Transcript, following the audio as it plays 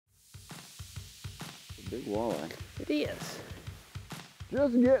Big walleye. It is.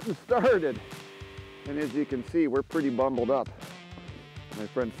 Just getting started. And as you can see, we're pretty bundled up. My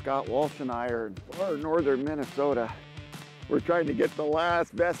friend Scott Walsh and I are in far northern Minnesota. We're trying to get the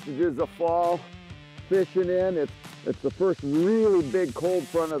last vestiges of fall fishing in. It's the first really big cold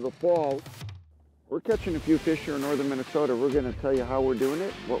front of the fall. We're catching a few fish here in northern Minnesota. We're going to tell you how we're doing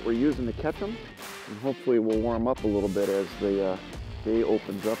it, what we're using to catch them, and hopefully we'll warm up a little bit as the day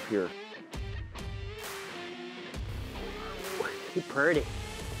opens up here. He's pretty.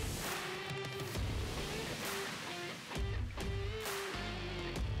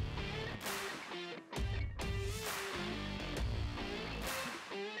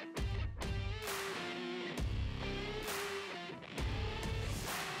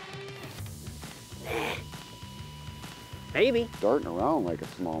 Maybe. Darting around like a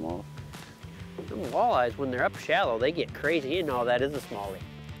smallmouth. Some walleyes, when they're up shallow, they get crazy. You know that is a smallie.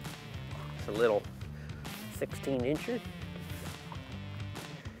 It's a little 16-incher.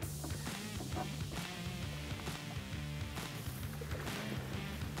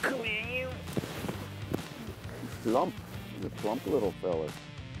 Come here, you. Plump. The plump little fella.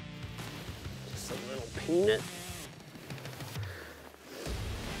 Just a little peanut.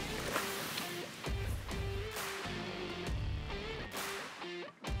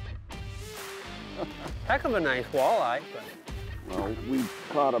 Heck of a nice walleye, but... Well, we've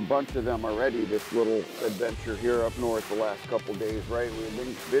caught a bunch of them already, this little adventure here up north the last couple days, right?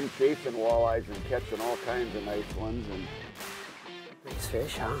 We've been chasing walleyes and catching all kinds of nice ones. And nice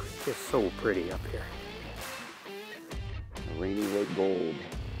fish, huh? Just so pretty up here. A rainy lake gold.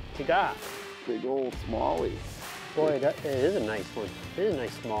 What you got? Big old smallie. Boy, it is a nice one. It is a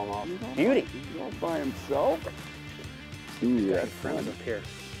nice smallmouth. Beauty. He's all by himself. See that friends up here.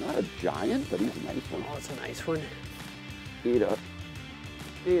 Not a giant, but he's a nice one. Oh, it's a nice one.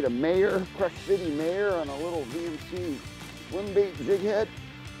 Ate a mayor, Crush City mayor on a little VMC swim bait jig head.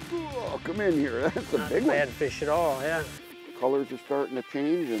 Oh, come in here. That's a big one. Not bad fish at all, yeah. Colors are starting to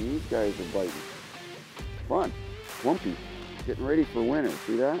change and these guys are biting. Fun. Plumpy. Getting ready for winter.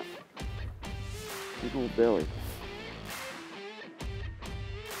 See that? Big old belly.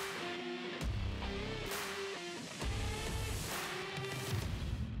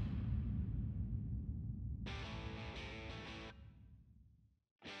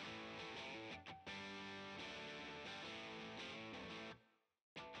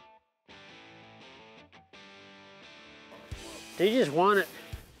 They just want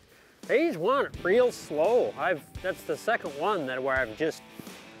it real slow. That's the second one where I'm just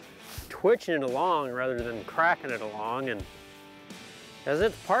twitching it along rather than cracking it along. And as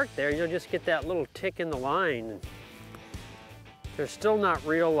it's parked there, you'll just get that little tick in the line. They're still not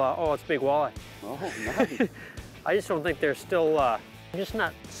real, oh, it's big walleye. Oh, nice. I just don't think they're still, just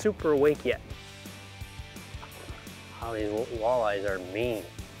not super awake yet. Oh, these walleyes are mean.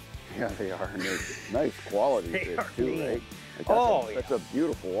 Yeah, they are, and they're nice quality fish too, mean. right? Like that's a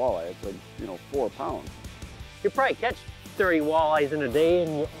beautiful walleye. It's like, 4 pounds. You probably catch 30 walleyes in a day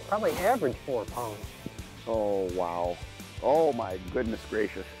and you probably average 4 pounds. Oh, wow. Oh, my goodness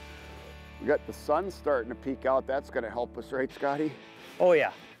gracious. We got the sun starting to peek out. That's going to help us, right, Scotty? Oh,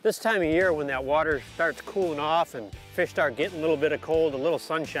 yeah. This time of year when that water starts cooling off and fish start getting a little bit of cold, a little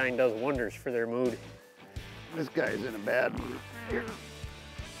sunshine does wonders for their mood. This guy's in a bad mood. Here.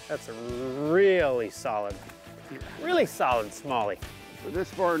 That's a really solid smallie. For this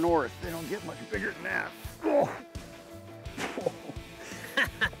far north, they don't get much bigger than that. Oh.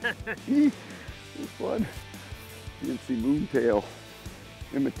 This one. You can see moontail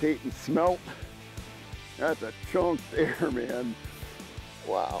imitating smelt. That's a chunk there, man.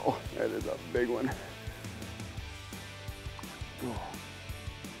 Wow, that is a big one. Oh.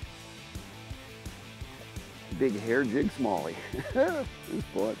 Big hair jig smallie. This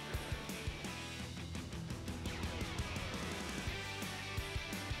fun.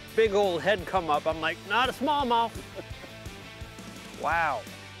 Big old head come up. I'm like, not a smallmouth. Wow.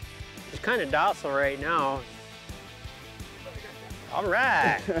 He's kind of docile right now. All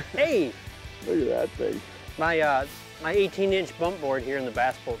right. Hey. Look at that thing. My 18-inch bump board here in the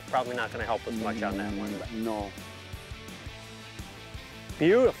bass boat's probably not going to help us much on that one. But no.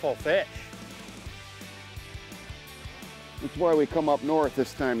 Beautiful fish. That's why we come up north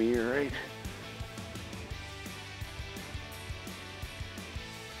this time of year, right?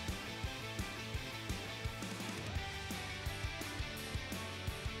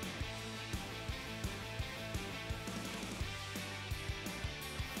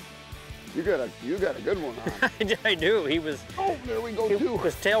 You got a good one on. I do. He was. Oh, there we go he too.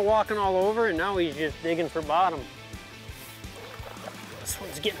 was tail walking all over, and now he's just digging for bottom. This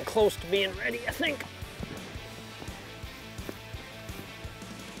one's getting close to being ready, I think.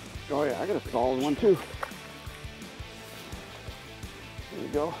 Oh yeah, I got a solid one too. There we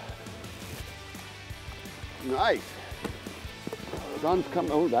go. Nice. Sun's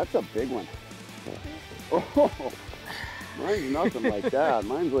coming. Oh, that's a big one. Oh, mine's nothing like that.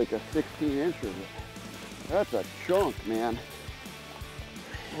 Mine's like a 16-incher. That's a chunk, man.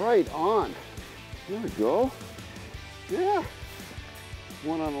 Right on. There we go. Yeah.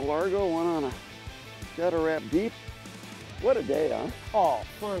 One on a Largo, one on a Shadow Rap Deep. What a day, huh? Oh,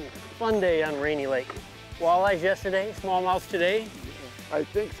 fun day on Rainy Lake. Walleyes yesterday, smallmouths today. I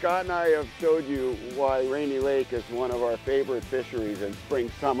think Scott and I have showed you why Rainy Lake is one of our favorite fisheries in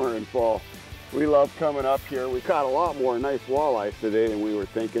spring, summer, and fall. We love coming up here. We caught a lot more nice walleyes today than we were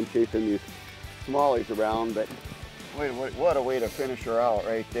thinking, chasing these smallies around, but wait, what a way to finish her out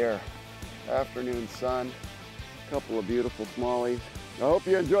right there. Afternoon sun, a couple of beautiful smallies. I hope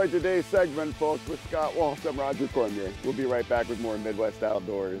you enjoyed today's segment, folks. With Scott Walsh, I'm Roger Cormier. We'll be right back with more Midwest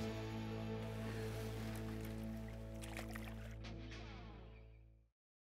Outdoors.